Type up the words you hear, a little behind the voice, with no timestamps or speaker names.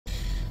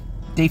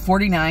Day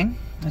 49.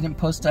 I didn't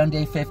post on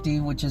day 50,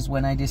 which is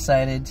when I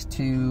decided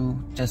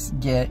to just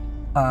get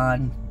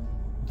on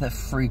the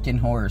freaking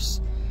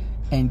horse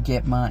and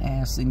get my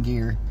ass in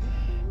gear.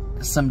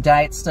 Some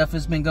diet stuff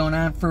has been going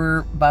on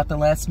for about the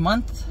last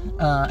month.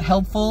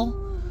 Helpful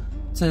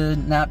to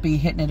not be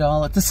hitting it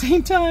all at the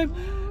same time.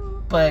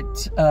 But,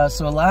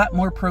 so a lot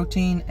more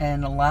protein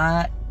and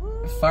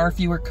far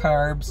fewer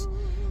carbs.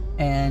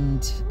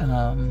 And,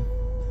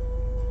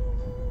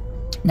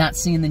 not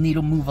seeing the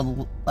needle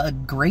move a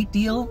great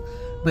deal,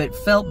 but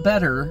felt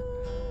better.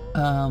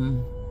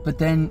 But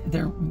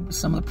then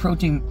some of the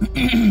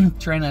protein,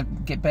 trying to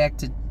get back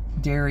to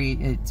dairy,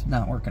 it's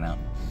not working out.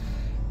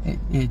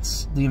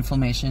 It's the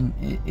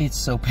inflammation. It's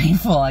so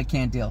painful, I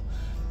can't deal.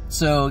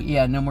 So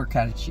yeah, no more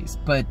cottage cheese.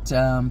 But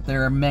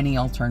there are many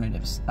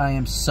alternatives. I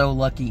am so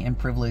lucky and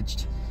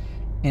privileged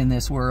in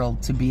this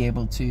world to be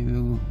able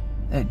to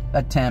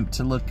attempt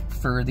to look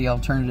for the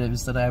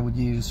alternatives that I would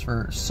use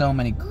for so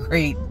many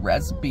great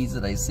recipes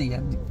that I see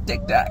on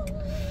TikTok.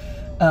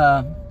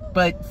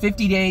 But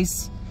 50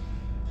 days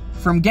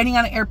from getting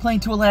on an airplane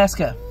to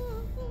Alaska.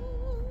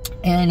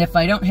 And if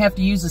I don't have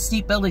to use a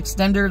seatbelt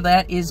extender,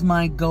 that is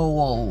my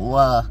goal.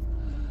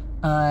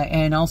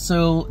 And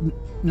also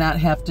not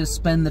have to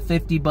spend the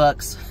 50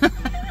 bucks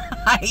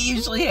I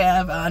usually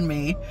have on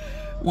me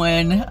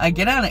when I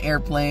get on an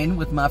airplane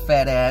with my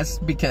fat ass,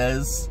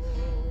 because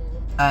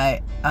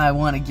I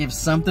want to give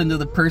something to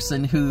the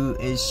person who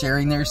is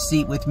sharing their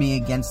seat with me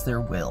against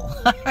their will.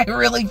 I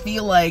really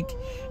feel like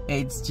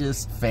it's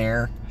just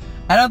fair.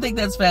 I don't think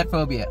that's fat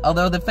phobia.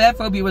 Although the fat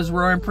phobia was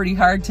roaring pretty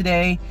hard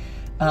today.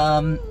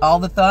 All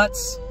the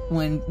thoughts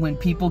when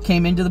people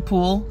came into the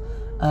pool,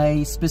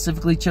 I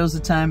specifically chose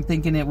the time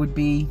thinking it would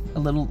be a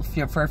little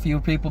far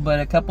fewer people, but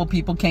a couple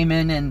people came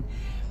in, and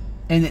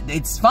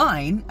it's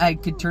fine. I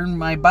could turn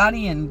my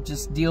body and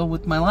just deal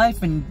with my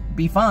life and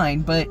be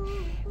fine. But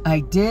I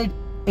did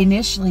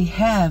initially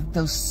have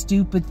those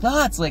stupid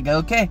thoughts like,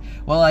 okay,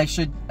 well,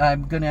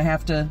 I'm gonna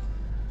have to,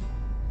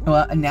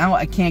 well, now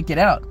I can't get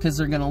out because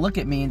they're gonna look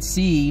at me and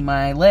see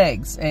my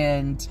legs,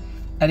 and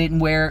I didn't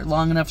wear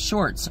long enough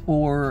shorts,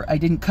 or I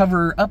didn't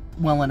cover up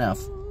well enough.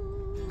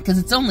 Because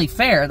it's only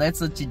fair,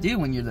 that's what you do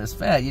when you're this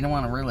fat. You don't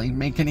want to really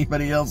make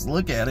anybody else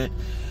look at it.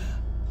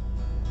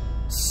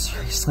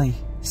 Seriously.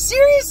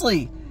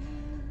 Seriously!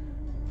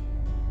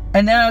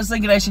 And then I was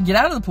thinking I should get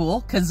out of the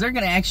pool, because they're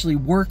going to actually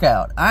work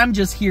out. I'm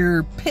just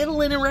here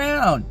piddling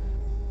around.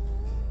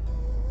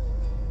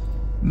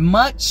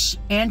 Much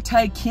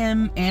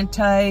anti-Kim,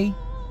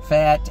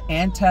 anti-fat,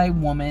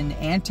 anti-woman,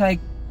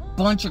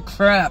 anti-bunch of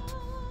crap.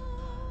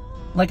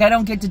 Like I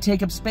don't get to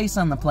take up space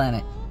on the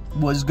planet.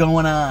 What's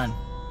going on?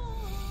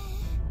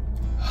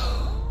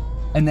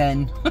 And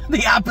then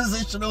the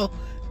oppositional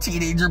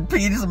teenager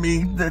piece of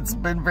me that's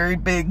been very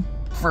big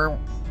for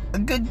a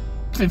good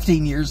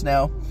 15 years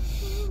now,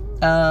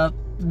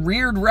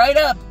 reared right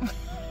up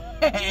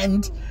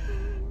and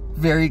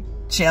very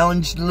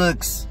challenged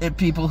looks at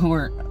people who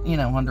are, you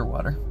know,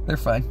 underwater. They're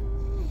fine.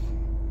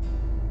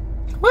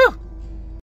 Woo!